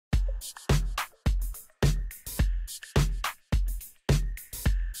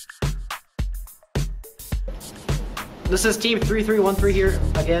This is Team 3313 here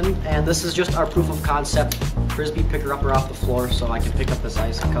again, and this is just our proof of concept frisbee picker upper off the floor, so I can pick up this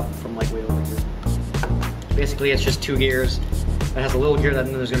ice cup from like way over here. Basically, it's just 2 gears. It has a little gear,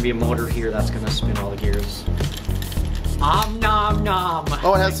 then there's going to be a motor here that's going to spin all the gears. Om nom nom.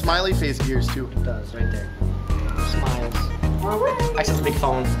 Oh, it has smiley face gears too. It does, right there. Smiles. Access the big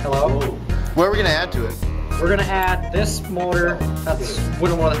phone. Hello. What are we gonna add to it? We're gonna add this motor. That's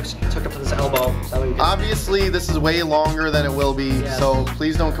wooden motor that's hooked up to this elbow. So obviously, this is way longer than it will be, yes. So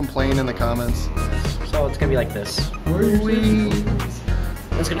please don't complain in the comments. So it's gonna be like this.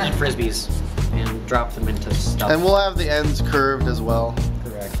 It's gonna eat frisbees and drop them into stuff. And we'll have the ends curved as well.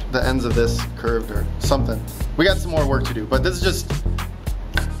 Correct. The ends of this curved or something. We got some more work to do, but this is just,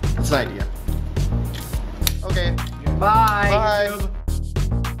 it's an idea. Okay. Bye. Bye.